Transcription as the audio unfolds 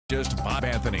Just Bob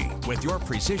Anthony with your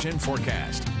precision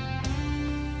forecast.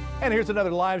 And here's another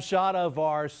live shot of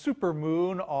our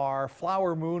supermoon, our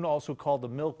flower moon, also called the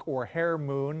milk or hair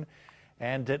moon.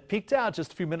 And it peaked out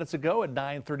just a few minutes ago at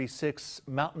 9:36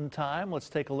 Mountain Time. Let's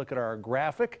take a look at our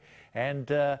graphic. And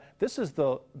this is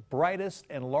the brightest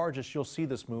and largest you'll see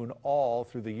this moon all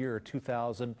through the year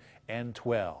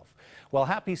 2012. Well,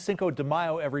 happy Cinco de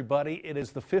Mayo, everybody. It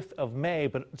is the 5th of May,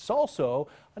 but it's also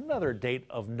another date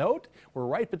of note. We're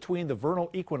right between the vernal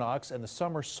equinox and the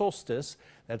summer solstice.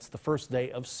 That's the first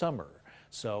day of summer.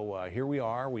 So here we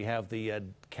are. We have the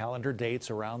calendar dates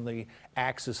around the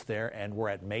axis there, and we're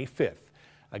at May 5th.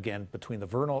 Again, between the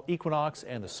vernal equinox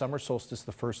and the summer solstice,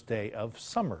 the first day of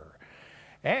summer.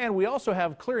 And we also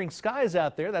have clearing skies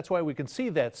out there. That's why we can see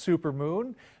that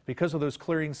supermoon. Because of those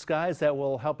clearing skies, that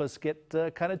will help us get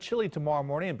kind of chilly tomorrow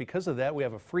morning. And because of that, we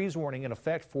have a freeze warning in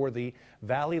effect for the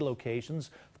valley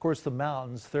locations. Of course, the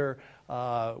mountains, they're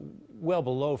well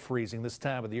below freezing this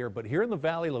time of the year. But here in the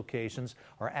valley locations,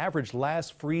 our average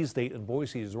last freeze date in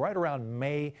Boise is right around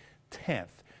May 10th.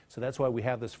 So that's why we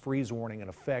have this freeze warning in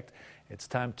effect. It's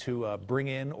time to bring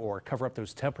in or cover up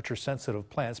those temperature-sensitive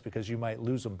plants because you might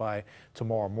lose them by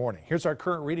tomorrow morning. Here's our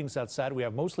current readings outside. We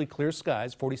have mostly clear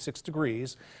skies, 46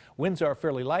 degrees. Winds are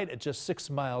fairly light at just 6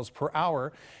 miles per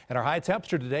hour. And our high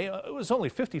temperature today, it was only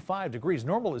 55 degrees.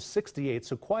 Normal is 68,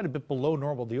 so quite a bit below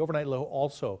normal. The overnight low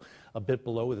also a bit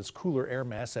below with this cooler air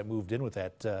mass that moved in with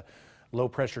that low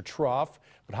pressure trough,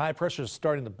 but high pressure is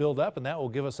starting to build up, and that will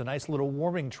give us a nice little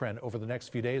warming trend over the next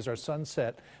few days. Our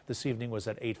sunset this evening was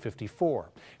at 8:54.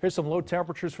 Here's some low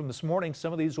temperatures from this morning.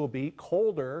 Some of these will be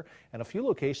colder, and a few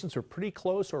locations are pretty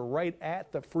close or right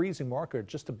at the freezing mark or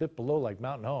just a bit below, like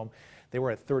Mountain Home. They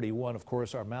were at 31. Of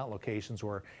course, our mountain locations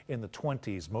were in the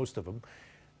 20s, most of them.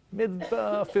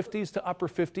 Mid-50s to upper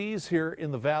 50s here in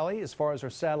the valley. As far as our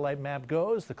satellite map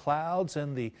goes, the clouds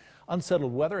and the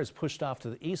unsettled weather is pushed off to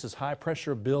the east as high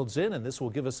pressure builds in, and this will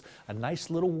give us a nice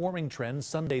little warming trend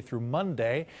Sunday through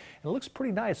Monday. And it looks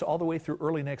pretty nice all the way through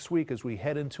early next week as we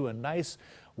head into a nice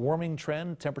warming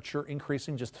trend, temperature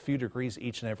increasing just a few degrees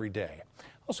each and every day.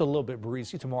 Also a little bit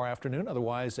breezy tomorrow afternoon,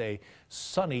 otherwise a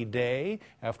sunny day.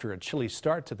 After a chilly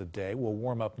start to the day, we'll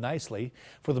warm up nicely.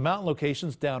 For the mountain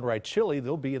locations, downright chilly.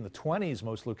 They'll be in the 20s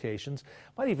most locations.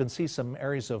 Might even see some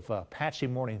areas of patchy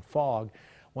morning fog.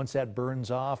 Once that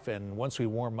burns off and once we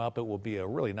warm up, it will be a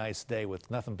really nice day with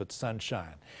nothing but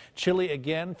sunshine. Chilly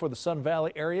again for the Sun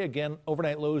Valley area. Again,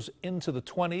 overnight lows into the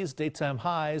 20s, daytime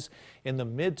highs in the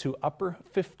mid to upper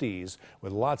 50s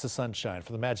with lots of sunshine.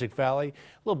 For the Magic Valley, a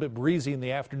little bit breezy in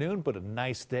the afternoon, but a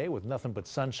nice day with nothing but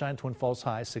sunshine. Twin Falls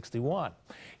high 61.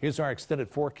 Here's our extended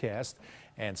forecast.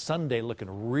 And Sunday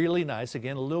looking really nice.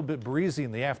 Again, a little bit breezy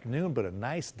in the afternoon, but a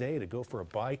nice day to go for a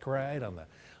bike ride on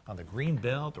the green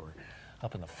belt or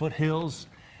up in the foothills.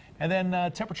 And then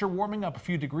temperature warming up a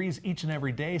few degrees each and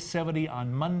every day, 70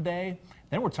 on Monday.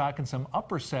 Then we're talking some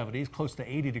upper 70s, close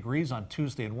to 80 degrees on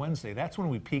Tuesday and Wednesday. That's when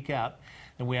we peak out.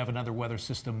 Then we have another weather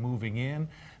system moving in.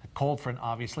 A cold front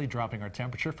obviously dropping our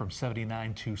temperature from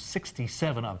 79 to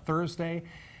 67 on Thursday.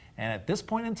 And at this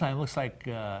point in time, looks like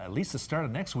at least the start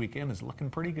of next weekend is looking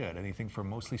pretty good. Anything from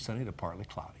mostly sunny to partly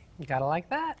cloudy. You gotta like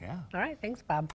that. Yeah. All right, thanks, Bob.